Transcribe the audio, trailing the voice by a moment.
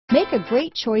Make a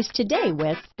great choice today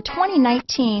with the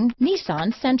 2019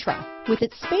 Nissan Sentra. With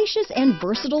its spacious and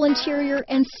versatile interior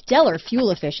and stellar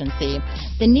fuel efficiency,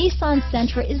 the Nissan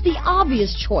Sentra is the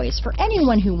obvious choice for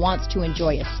anyone who wants to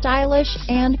enjoy a stylish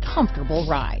and comfortable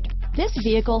ride. This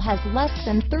vehicle has less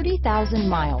than 30,000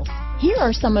 miles. Here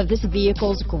are some of this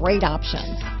vehicle's great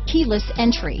options: keyless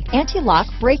entry, anti-lock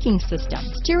braking system,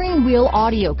 steering wheel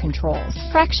audio controls,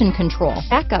 traction control,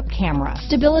 backup camera,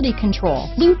 stability control,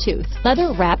 Bluetooth,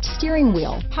 leather-wrapped steering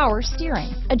wheel, power steering,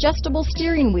 adjustable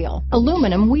steering wheel,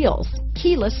 aluminum wheels,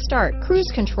 keyless start,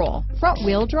 cruise control, front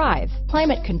wheel drive,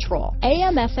 climate control,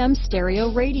 AM/FM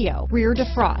stereo radio, rear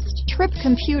defrost, trip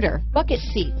computer, bucket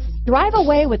seats. Drive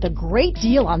away with a great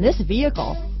deal on this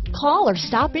vehicle. Call or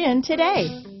stop in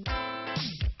today.